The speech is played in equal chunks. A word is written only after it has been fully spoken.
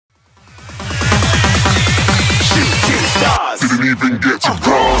didn't even get to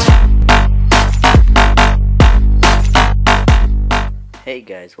bronze. Hey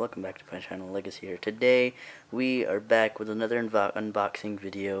guys, welcome back to my channel, Legacy here. Today we are back with another unboxing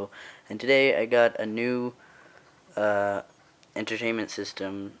video, and today I got a new entertainment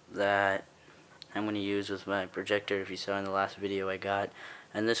system that I'm going to use with my projector. If you saw in the last video I got,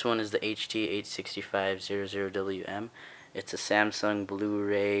 and this one is the HT-H6500WM. It's a Samsung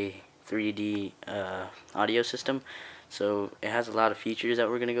Blu-Ray 3D audio system, so it has a lot of features that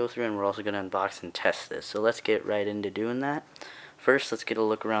we're going to go through, and we're also going to unbox and test this. So let's get right into doing that. First, let's get a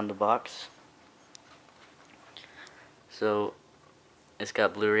look around the box. So it's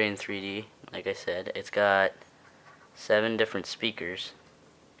got Blu-ray in 3D, like I said. It's got 7 different speakers.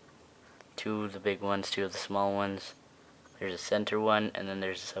 2 of the big ones, 2 of the small ones. There's a center one, and then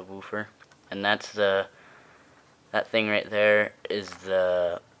there's a subwoofer. And that's that thing right there is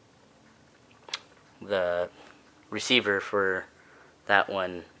the receiver for that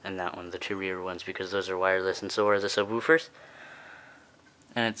one and that one, the 2 rear ones, because those are wireless, and so are the subwoofers.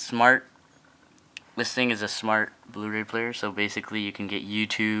 And it's smart. This thing is a smart Blu-ray player, so basically you can get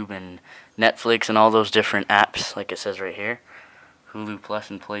YouTube and Netflix and all those different apps, like it says right here, Hulu Plus,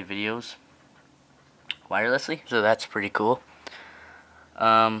 and play videos wirelessly, so that's pretty cool.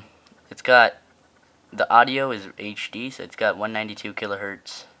 It's got, the audio is HD, so it's got 192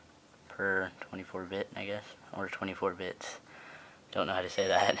 kilohertz per 24-bit, I guess, or 24 bits. Don't know how to say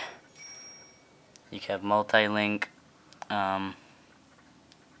that. You can have multi-link,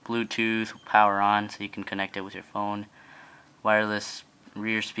 Bluetooth, power on, so you can connect it with your phone, wireless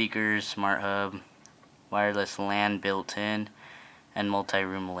rear speakers, smart hub, wireless LAN built in, and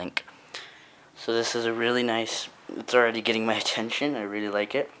multi-room link. So this is a really nice, it's already getting my attention. I really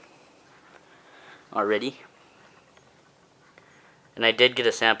like it already. And I did get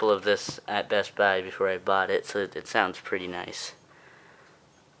a sample of this at Best Buy before I bought it, so it sounds pretty nice.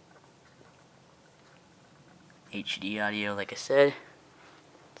 HD audio, like I said.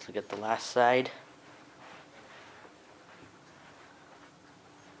 Let's look at the last side.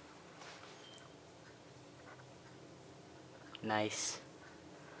 Nice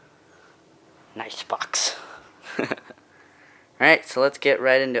box. Alright, so let's get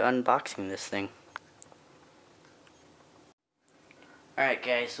right into unboxing this thing. Alright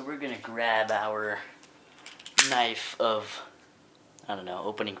guys, so we're gonna grab our knife of, I don't know,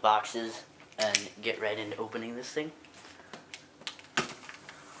 opening boxes and get right into opening this thing.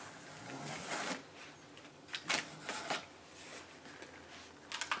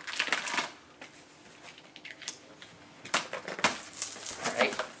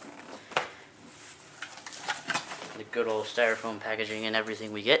 The good old styrofoam packaging and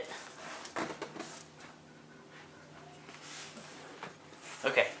everything we get.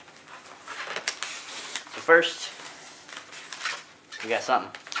 Okay. So first, we got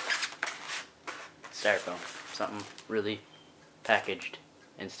something. Styrofoam. Something really packaged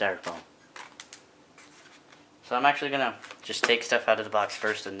in styrofoam. So I'm actually gonna just take stuff out of the box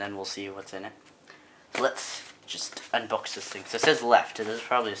first, and then we'll see what's in it. So let's just unbox this thing. So it says left, and this is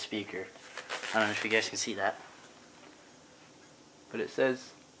probably a speaker. I don't know if you guys can see that, but it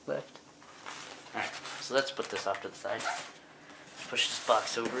says left. Alright, so let's put this off to the side. Push this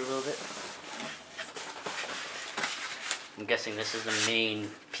box over a little bit. I'm guessing this is the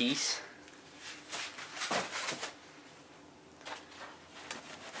main piece.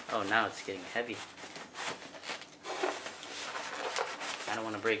 Oh, now it's getting heavy. I don't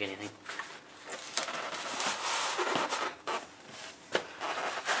want to break anything.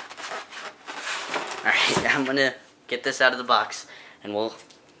 Alright, I'm gonna get this out of the box, and we'll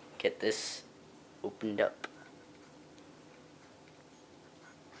get this opened up.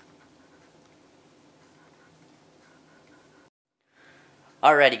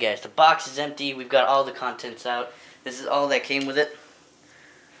 Alrighty guys, the box is empty. We've got all the contents out. This is all that came with it.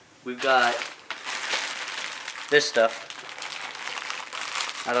 We've got this stuff.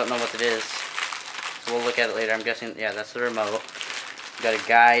 I don't know what it is, so we'll look at it later. I'm guessing, yeah, that's the remote. We've got a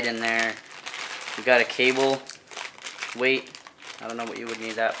guide in there. We've got a cable weight. I don't know what you would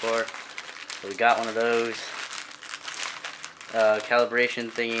need that for. So we got one of those.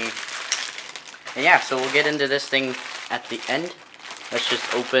 Calibration thingy. And yeah, so we'll get into this thing at the end. Let's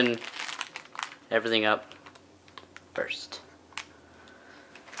just open everything up first.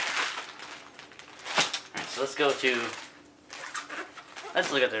 Alright, so let's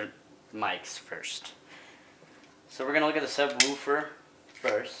look at the mics first. So we're going to look at the subwoofer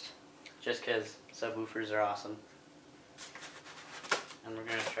first, just because subwoofers are awesome. And we're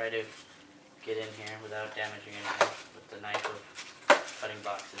going to try to get in here without damaging anything with the knife of cutting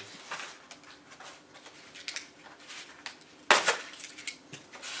boxes.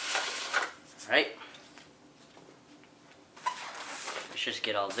 Let's just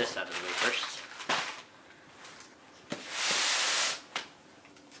get all this out of the way first.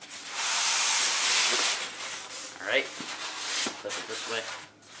 Alright, flip it this way.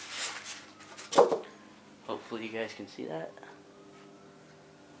 Hopefully you guys can see that.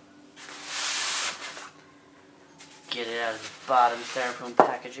 Get it out of the bottom styrofoam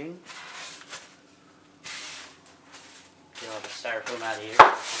packaging. Get all the styrofoam out of here.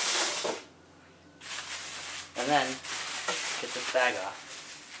 And then, get this bag off.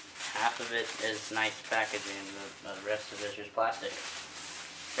 Half of it is nice packaging, the rest of it is just plastic.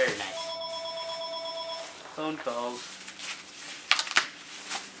 Very nice. Phone calls.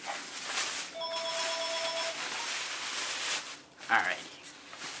 Alrighty.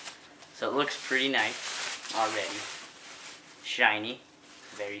 So it looks pretty nice already. Shiny.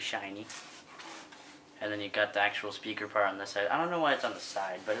 Very shiny. And then you got the actual speaker part on this side. I don't know why it's on the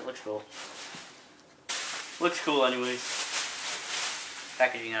side, but it looks cool. Looks cool anyways.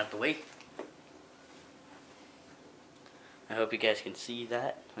 Packaging out the way. I hope you guys can see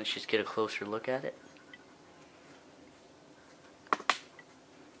that. Let's just get a closer look at it.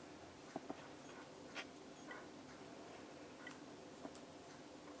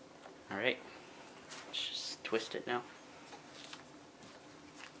 Alright. Let's just twist it now.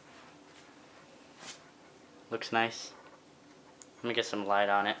 Looks nice. Let me get some light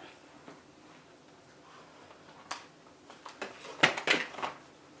on it.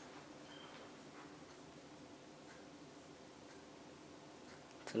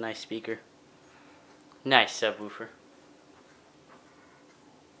 It's a nice speaker. Nice subwoofer.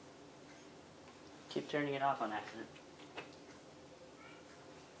 Keep turning it off on accident.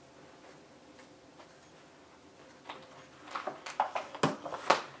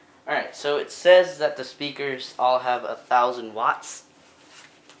 Alright, so it says that the speakers all have 1,000 watts,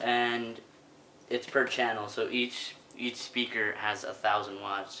 and it's per channel, so each speaker has 1,000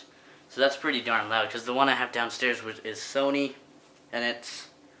 watts. So that's pretty darn loud, because the one I have downstairs is Sony, and it's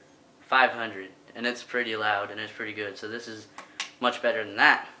 500, and it's pretty loud, and it's pretty good, so this is much better than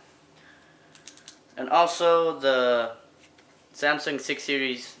that. And also, the Samsung 6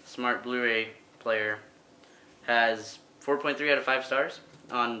 Series Smart Blu-ray player has 4.3 out of 5 stars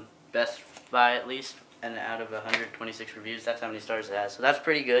on Best Buy at least, and out of 126 reviews, that's how many stars it has. So that's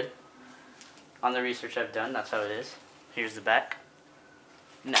pretty good. On the research I've done, that's how it is. Here's the back.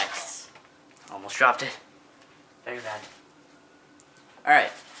 Nice. Almost dropped it. Very bad.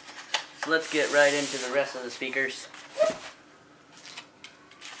 Alright, so let's get right into the rest of the speakers.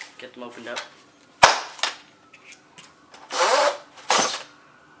 Get them opened up.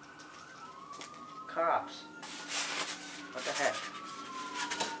 Cops. What the heck?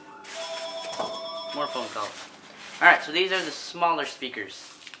 More phone calls. Alright, so these are the smaller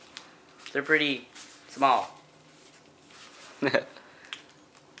speakers. They're pretty small. Let's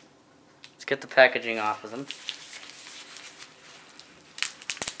get the packaging off of them.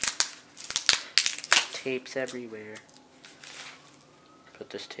 Tapes everywhere.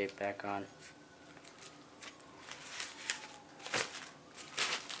 Put this tape back on.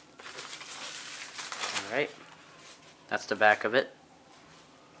 Alright. That's the back of it.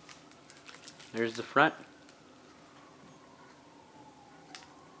 There's the front.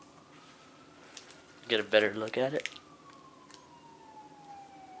 Get a better look at it.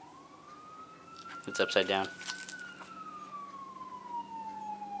 It's upside down.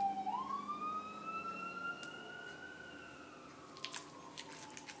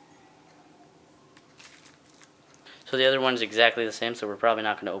 So the other one's exactly the same, so we're probably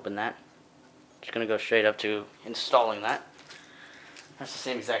not going to open that. Just going to go straight up to installing that. That's the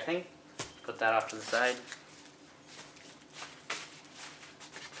same exact thing. Put that off to the side.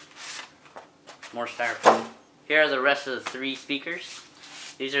 More styrofoam. Here are the rest of the 3 speakers.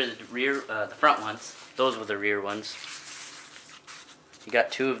 These are the the front ones. Those were the rear ones. You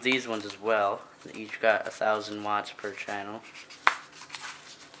got 2 of these ones as well. They each got 1,000 watts per channel.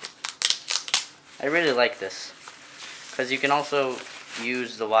 I really like this, because you can also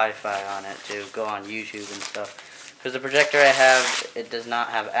use the Wi-Fi on it to go on YouTube and stuff. Because the projector I have, it does not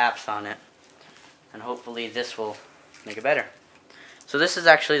have apps on it. And hopefully this will make it better. So this is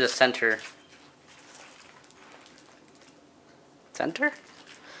actually the center. Center?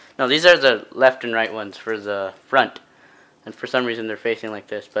 No, these are the left and right ones for the front. And for some reason they're facing like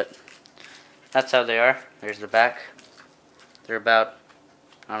this, but that's how they are. There's the back. They're about,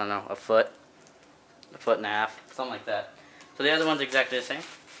 I don't know, a foot and a half, something like that. So the other one's exactly the same.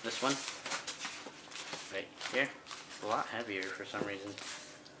 This one, right here, it's a lot heavier for some reason.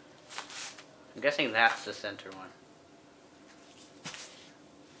 I'm guessing that's the center one.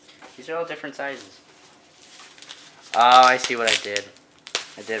 These are all different sizes. Oh, I see what I did.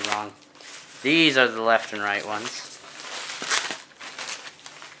 I did wrong. These are the left and right ones.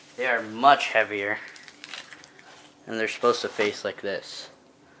 They are much heavier. And they're supposed to face like this.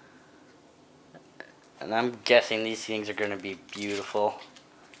 And I'm guessing these things are going to be beautiful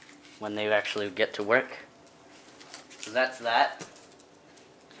when they actually get to work. So that's that.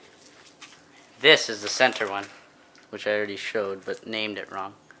 This is the center one, which I already showed, but named it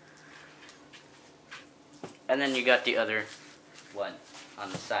wrong. And then you got the other one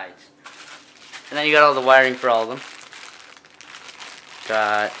on the sides. And then you got all the wiring for all of them.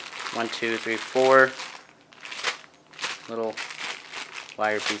 Got 1, 2, 3, 4 little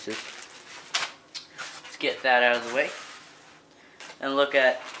wire pieces. Let's get that out of the way. And look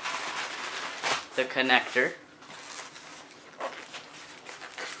at the connector.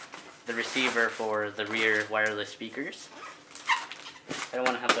 The receiver for the rear wireless speakers. I don't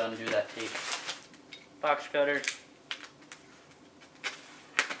want to have to undo that tape. Box cutter.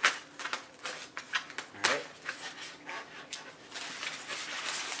 Alright.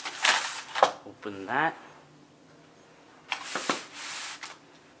 Open that.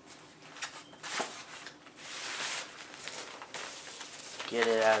 Get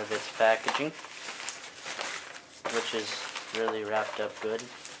it out of its packaging, which is really wrapped up good.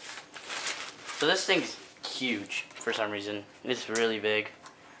 So this thing's huge for some reason. It's really big.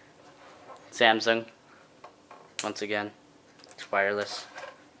 Samsung. Once again, it's wireless.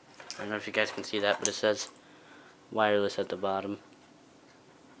 I don't know if you guys can see that, but it says wireless at the bottom.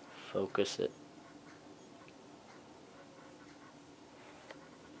 Focus it.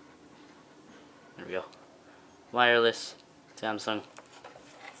 There we go. Wireless, Samsung.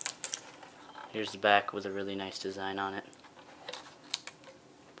 Here's the back with a really nice design on it.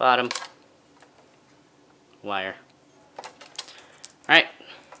 Bottom. Wire. Alright,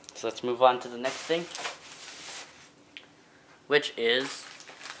 so let's move on to the next thing, which is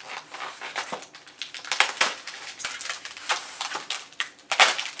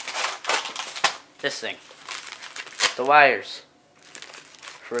this thing. The wires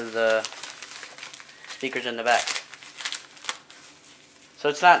for the speakers in the back. So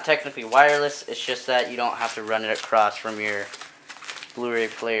it's not technically wireless, it's just that you don't have to run it across from your Blu-ray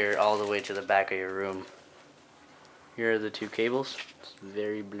player all the way to the back of your room. Here are the two cables. It's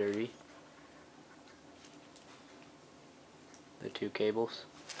very blurry. The two cables.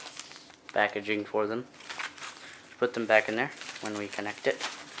 Packaging for them. Put them back in there when we connect it.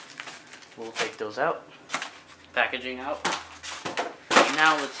 We'll take those out. Packaging out.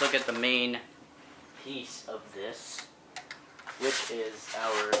 Now let's look at the main piece of this, which is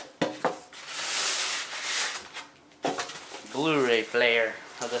our Blu-ray player,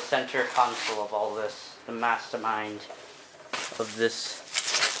 or the center console of all this. The mastermind of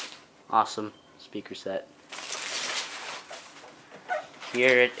this awesome speaker set.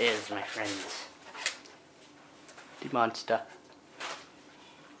 Here it is, my friends. The monster.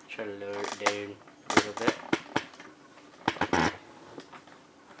 Try to lower it down a little bit.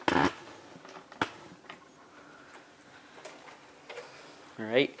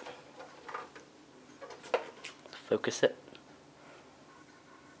 Alright. Focus it.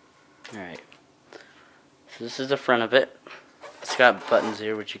 Alright. So this is the front of it. It's got buttons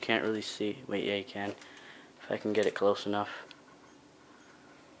here which you can't really see. Wait, yeah you can. If I can get it close enough.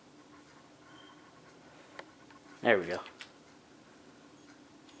 There we go.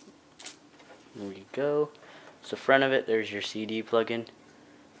 There we go. So the front of it, there's your CD plug-in.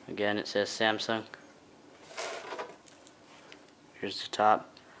 Again, it says Samsung. Here's the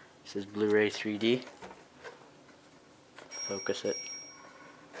top. It says Blu-ray 3D. Focus it.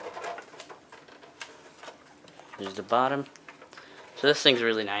 There's the bottom. So this thing's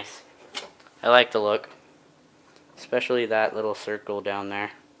really nice. I like the look. Especially that little circle down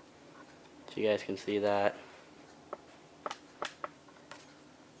there. So you guys can see that.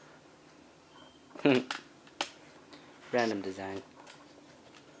 Random design.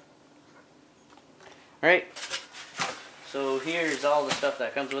 Alright. So here's all the stuff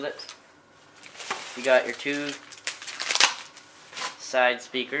that comes with it. You got your two side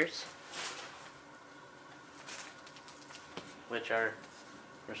speakers, which are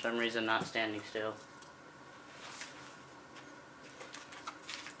for some reason not standing still.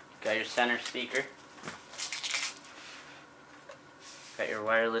 Got your center speaker. Got your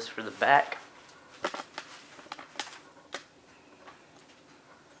wireless for the back.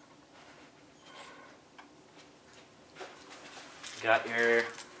 Got your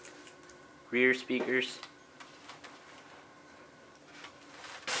rear speakers.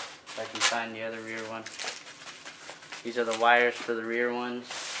 If I can find the other rear one. These are the wires for the rear ones.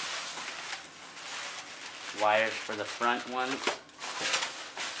 Wires for the front ones.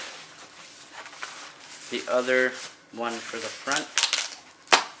 the other one for the front.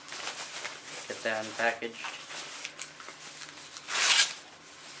 Get that unpackaged.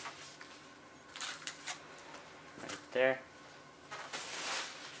 Right there.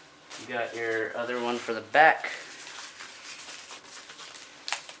 You got your other one for the back.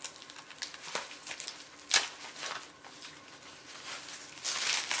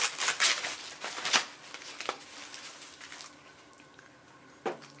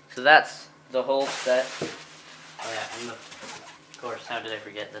 So that's the whole set. Oh yeah, and of course, how did I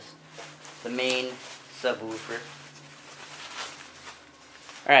forget this? The main subwoofer.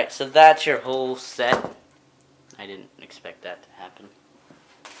 Alright, so that's your whole set. I didn't expect that to happen.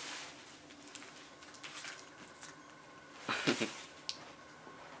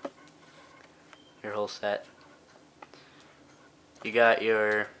 Your whole set. You got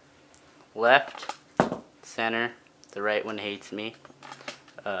your left, center, the right one hates me.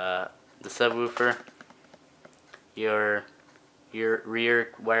 The subwoofer, your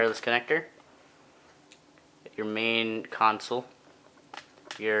rear wireless connector, your main console,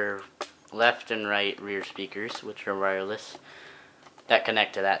 your left and right rear speakers, which are wireless, that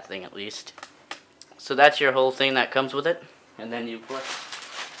connect to that thing at least. So that's your whole thing that comes with it. And then you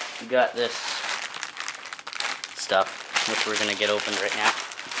got this stuff, which we're gonna get opened right now.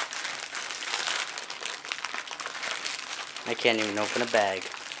 I can't even open a bag.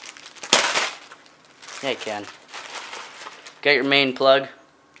 Yeah, I can. Got your main plug.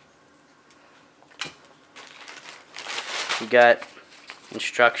 You got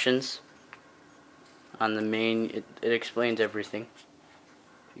instructions on the main. It explains everything.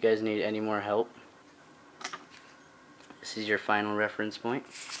 If you guys need any more help, this is your final reference point.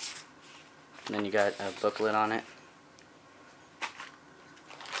 And then you got a booklet on it.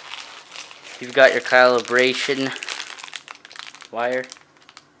 You've got your calibration wire.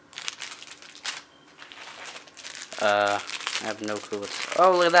 I have no clue what's...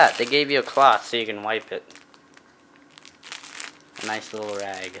 Oh, look at that. They gave you a cloth so you can wipe it. A nice little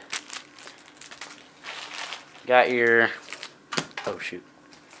rag. Got your... Oh, shoot.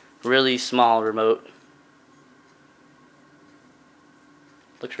 Really small remote.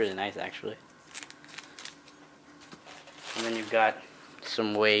 Looks really nice, actually. And then you've got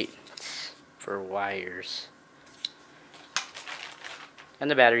some weights for wires. And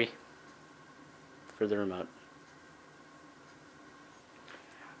the battery for the remote.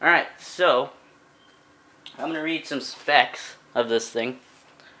 Alright, so I'm going to read some specs of this thing.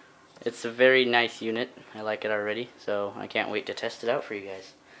 It's a very nice unit. I like it already, so I can't wait to test it out for you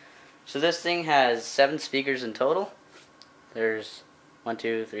guys. So this thing has 7 speakers in total. There's 1,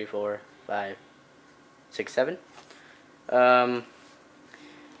 2, 3, 4, 5, 6, 7.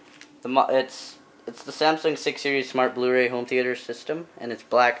 It's the Samsung 6 Series Smart Blu-Ray home theater system, and it's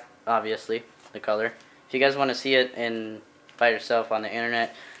black, obviously, the color. If you guys want to see it by yourself on the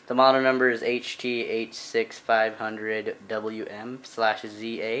internet, the model number is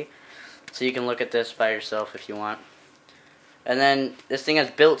HT-H6500WM/ZA. So you can look at this by yourself if you want. And then this thing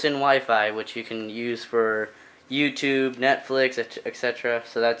has built-in Wi-Fi, which you can use for YouTube, Netflix, etc.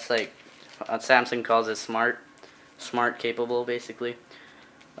 So that's like, Samsung calls it smart capable, basically.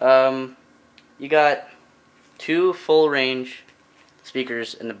 You got 2 full range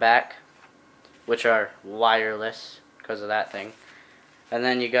speakers in the back, which are wireless because of that thing. And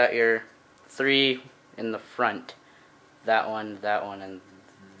then you got your 3 in the front. That one, and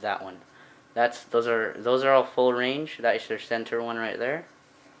that one. Those are all full range. That's your center one right there.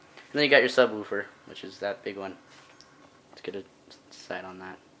 And then you got your subwoofer, which is that big one. Let's get a sight on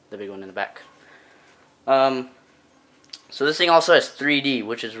that. The big one in the back. So this thing also has 3D,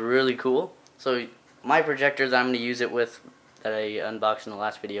 which is really cool. So my projector that I'm going to use it with, that I unboxed in the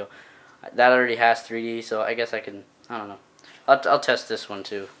last video, that already has 3D, so I guess I can, I don't know. I'll test this one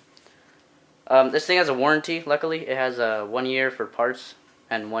too. This thing has a warranty, luckily. It has 1 year for parts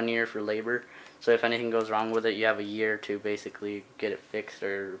and 1 year for labor. So if anything goes wrong with it, you have a year to basically get it fixed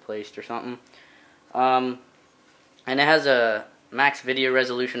or replaced or something. And it has a max video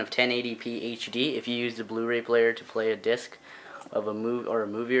resolution of 1080p HD if you use the Blu-ray player to play a disc of a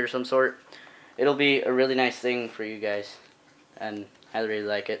movie or some sort. It'll be a really nice thing for you guys, and I really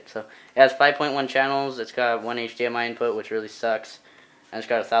like it. So it has 5.1 channels. It's got 1 HDMI input, which really sucks, and it's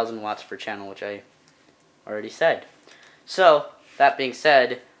got 1,000 watts per channel, which I already said. So that being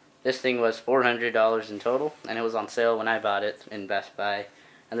said, this thing was $400 in total, and it was on sale when I bought it in Best Buy,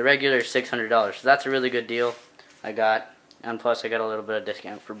 and the regular is $600. So that's a really good deal I got, and plus I got a little bit of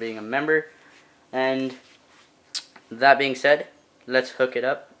discount for being a member. And that being said, let's hook it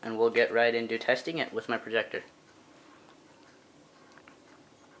up and we'll get right into testing it with my projector.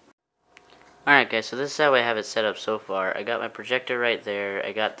 Alright guys, so this is how I have it set up so far. I got my projector right there.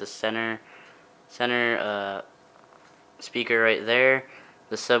 I got the center speaker right there.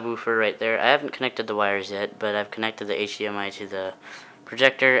 The subwoofer right there. I haven't connected the wires yet, but I've connected the HDMI to the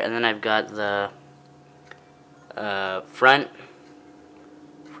projector, and then I've got the front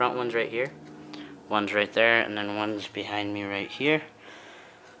one's right here. One's right there, and then one's behind me right here.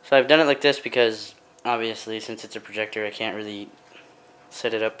 So I've done it like this because, obviously, since it's a projector, I can't really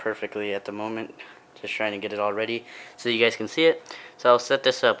set it up perfectly at the moment. Just trying to get it all ready so you guys can see it. So I'll set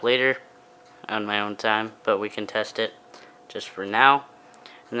this up later on my own time, but we can test it just for now.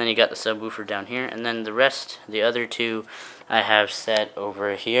 And then you got the subwoofer down here, and then the rest, the other two, I have set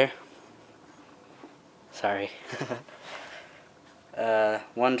over here. Sorry.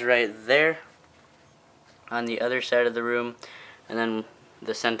 One's right there on the other side of the room, and then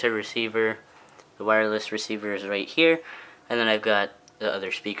the center receiver, the wireless receiver, is right here, and then I've got the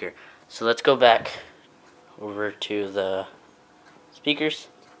other speaker. So let's go back over to the speakers,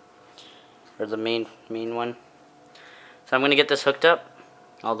 or the main one. So I'm gonna get this hooked up,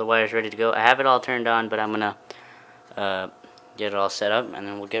 all the wires ready to go. I have it all turned on, but I'm gonna get it all set up, and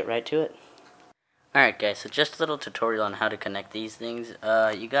then we'll get right to it. Alright guys, so just a little tutorial on how to connect these things.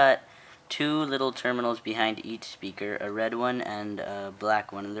 You got two little terminals behind each speaker, a red one and a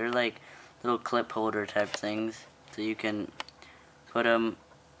black one. They're like little clip holder type things, so you can put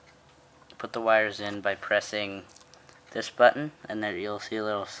the wires in by pressing this button, and then you'll see a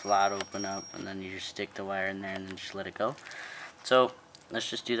little slot open up, and then you just stick the wire in there and then just let it go. So let's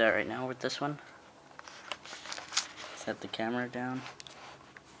just do that right now with this one. Set the camera down.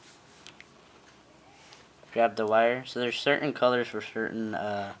 Grab the wire. So there's certain colors for certain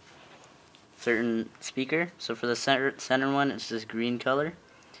speaker. So for the center one, it's this green color,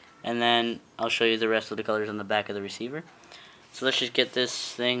 and then I'll show you the rest of the colors on the back of the receiver. So let's just get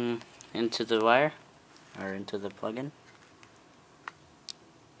this thing into the wire, or into the plug-in.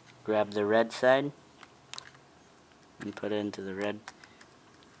 Grab the red side and put it into the red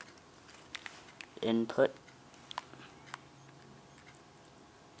input.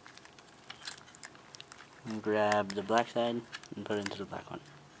 And grab the black side and put it into the black one.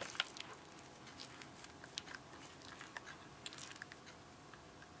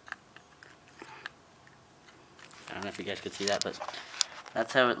 I don't know if you guys could see that, but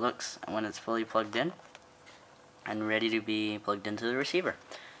that's how it looks when it's fully plugged in and ready to be plugged into the receiver.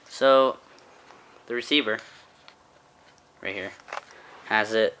 So the receiver right here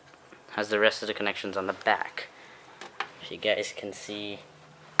has the rest of the connections on the back. If you guys can see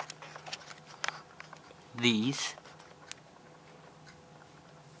these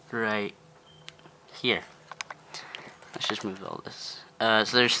right here. Let's just move all this.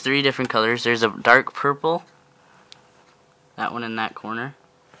 So there's three different colors. There's a dark purple, that one in that corner.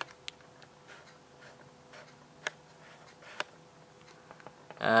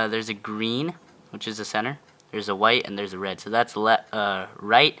 There's a green, which is the center. There's a white, and there's a red. So that's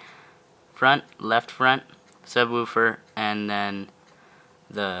right front, left front, subwoofer, and then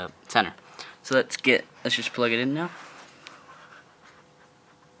the center. So let's just plug it in now.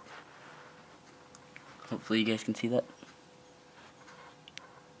 Hopefully you guys can see that.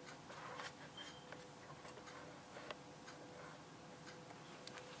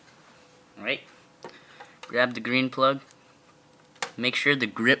 Alright, grab the green plug. Make sure the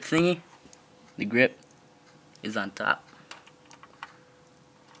grip thingy, the grip, is on top.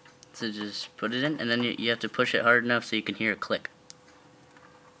 So just put it in, and then you have to push it hard enough so you can hear a click.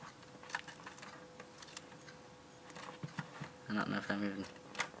 I don't know if I'm even...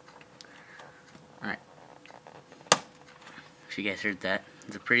 Alright. If you guys heard that.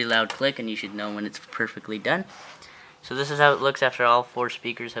 It's a pretty loud click, and you should know when it's perfectly done. So this is how it looks after all four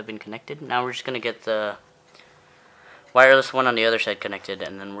speakers have been connected. Now we're just going to get the wireless one on the other side connected,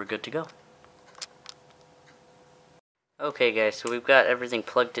 and then we're good to go. Okay guys, so we've got everything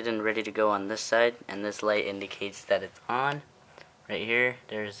plugged in and ready to go on this side, and this light indicates that it's on. Right here,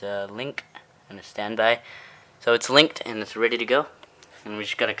 there's a link and a standby. So it's linked and it's ready to go, and we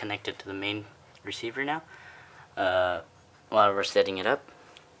just got to connect it to the main receiver now. While we're setting it up,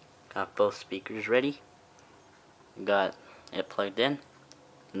 got both speakers ready, got it plugged in,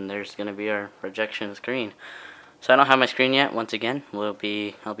 and there's going to be our projection screen. So I don't have my screen yet. Once again, I'll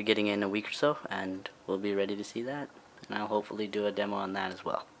be getting it in a week or so, and we'll be ready to see that, and I'll hopefully do a demo on that as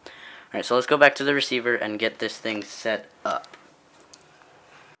well. Alright, so let's go back to the receiver and get this thing set up.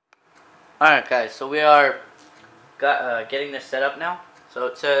 Alright guys, so we are getting this set up now. So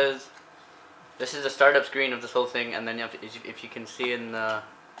it says, this is the startup screen of this whole thing, and then if you can see in the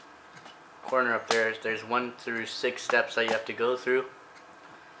corner up there, there's 1 through 6 steps that you have to go through.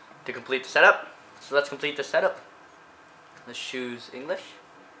 to complete the setup. So let's complete the setup. Let's choose English.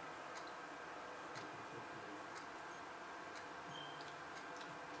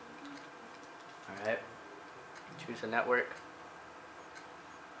 Alright. Choose a network.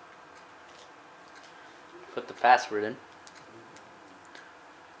 Put the password in.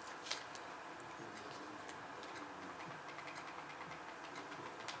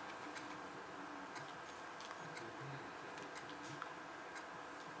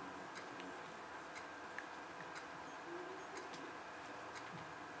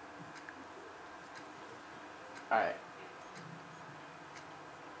 Alright.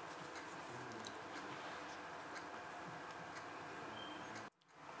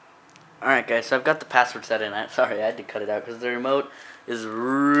 Alright guys, so I've got the password set in. Sorry, I had to cut it out because the remote is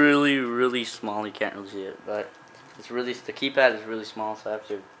really small. You can't really see it, but it's really, the keypad is really small, so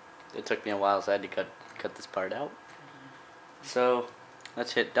it took me a while, so I had to cut this part out. So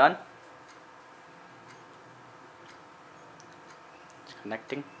let's hit done. It's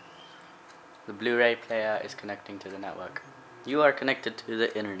connecting. The Blu-Ray player is connecting to the network. You are connected to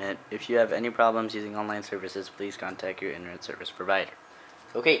the internet. If you have any problems using online services, please contact your internet service provider.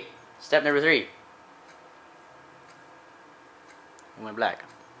 Okay, step number 3. It went black.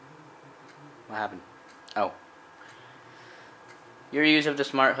 What happened? Oh. Your use of the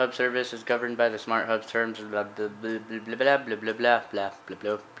Smart Hub service is governed by the Smart Hub's terms. Blah blah blah blah blah blah blah blah blah blah blah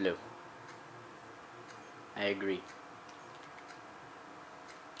blah blah. I agree.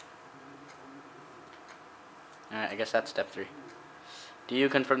 Alright, I guess that's step 3. Do you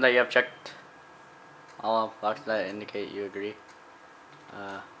confirm that you have checked all boxes that indicate you agree?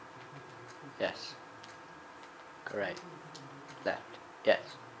 Yes. Correct. Left. Yes.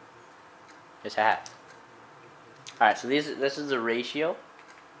 Yes, I have. Alright, so this is the ratio.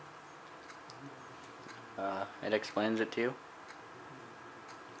 It explains it to you.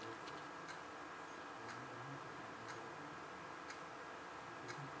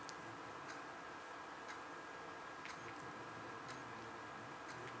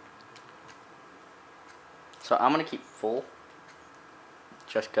 So I'm gonna keep full,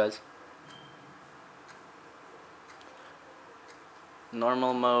 just cause.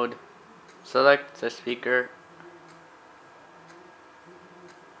 Normal mode. Select the speaker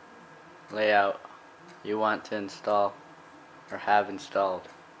layout you want to install or have installed.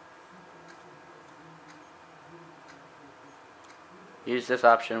 Use this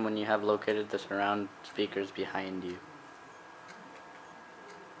option when you have located the surround speakers behind you.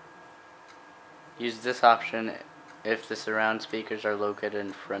 Use this option if the surround speakers are located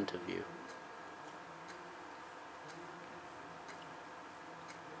in front of you.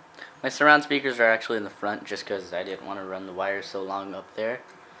 My surround speakers are actually in the front just because I didn't want to run the wires so long up there.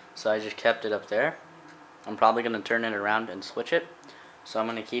 So I just kept it up there. I'm probably going to turn it around and switch it. So I'm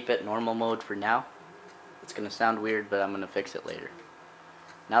going to keep it normal mode for now. It's going to sound weird, but I'm going to fix it later.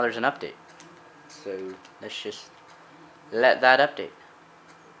 Now there's an update. So let's just let that update.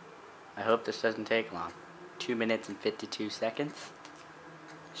 I hope this doesn't take long. 2 minutes and 52 seconds.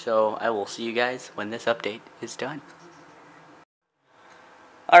 So I will see you guys when this update is done.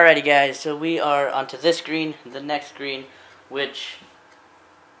 Alrighty guys, so we are onto this screen, the next screen, which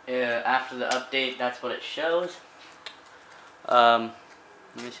after the update, that's what it shows. Let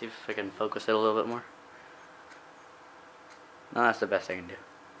me see if I can focus it a little bit more. No, that's the best I can do.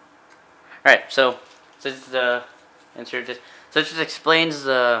 Alright, so this is the insert. So it just explains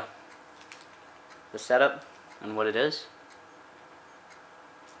the setup and what it is.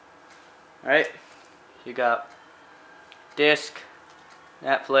 Alright, you got disc,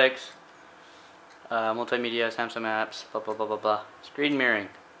 Netflix, multimedia, Samsung apps, blah blah blah blah blah. Screen mirroring.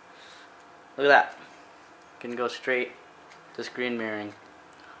 Look at that. You can go straight to screen mirroring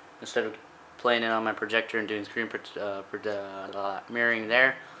instead of playing it on my projector and doing screen mirroring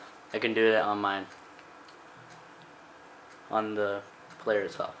there. I can do it on mine, on the player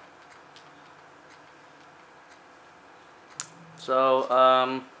itself. So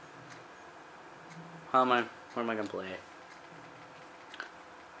where am I gonna play it?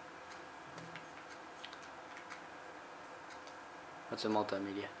 What's a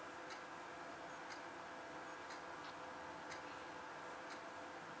multimedia?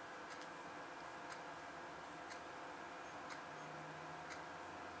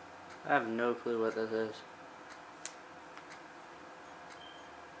 I have no clue what this is.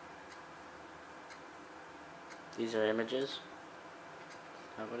 These are images. Is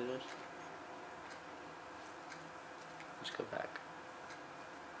that what it is? Let's go back.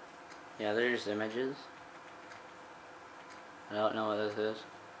 Yeah, there's images. I don't know what this is.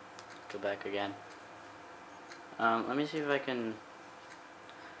 Go back again. Let me see if I can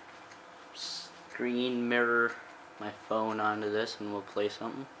screen mirror my phone onto this and we'll play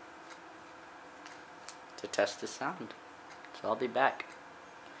something to test the sound. So I'll be back.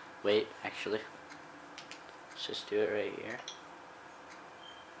 Wait, actually, let's just do it right here.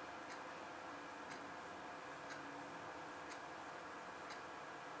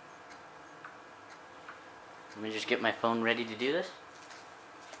 Let me just get my phone ready to do this.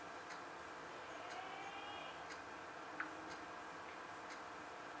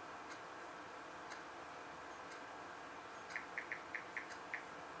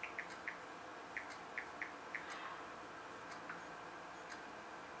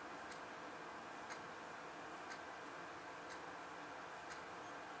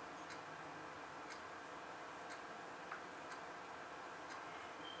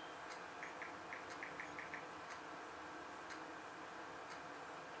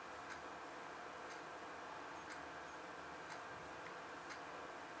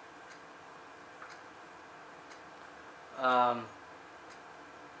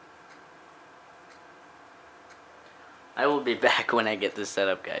 I will be back when I get this set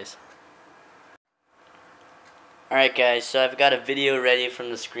up, guys. Alright guys, so I've got a video ready from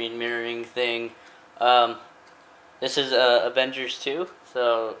the screen mirroring thing. This is Avengers 2,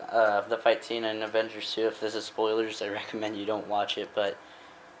 so the fight scene in Avengers 2. If this is spoilers, I recommend you don't watch it, but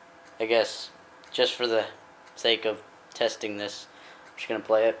I guess just for the sake of testing this, I'm just going to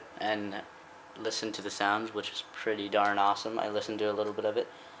play it and listen to the sounds, which is pretty darn awesome. I listened to a little bit of it,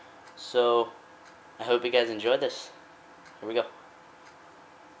 so I hope you guys enjoy this. Here we go.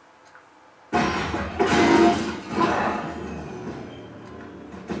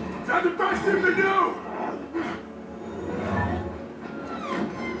 That's the best thing to do!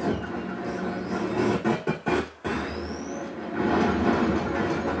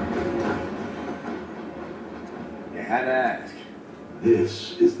 You had to ask.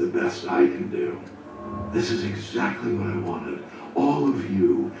 This is the best I can do. This is exactly what I wanted. All of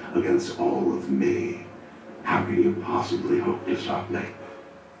you against all of me. How can you possibly hope to stop me?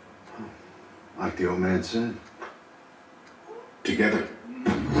 Like the old man said. Together.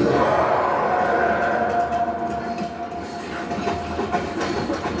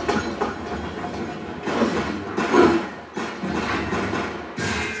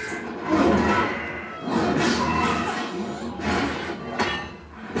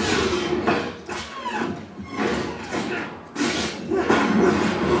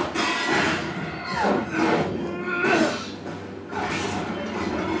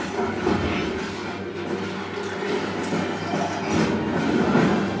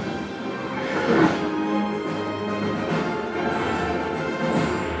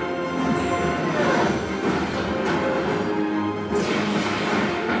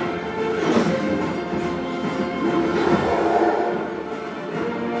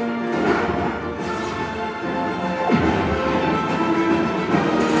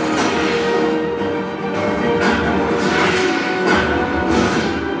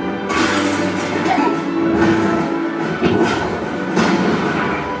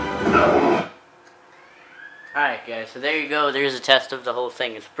 Alright guys, so there you go, there's a test of the whole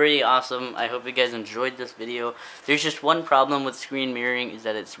thing. It's pretty awesome. I hope you guys enjoyed this video. There's just one problem with screen mirroring, is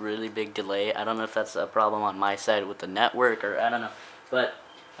that it's really big delay. I don't know if that's a problem on my side with the network, or I don't know. But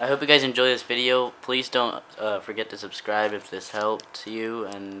I hope you guys enjoy this video. Please don't forget to subscribe if this helped you,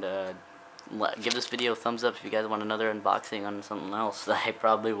 and give this video a thumbs up if you guys want another unboxing on something else that I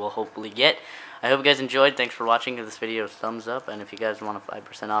probably will hopefully get. I hope you guys enjoyed. Thanks for watching. Give this video a thumbs up, and if you guys want a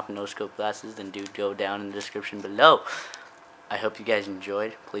 5% off no scope glasses, then do go down in the description below. I hope you guys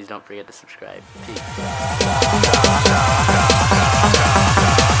enjoyed. Please don't forget to subscribe. Peace.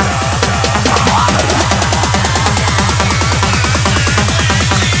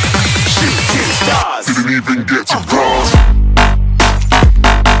 Didn't even get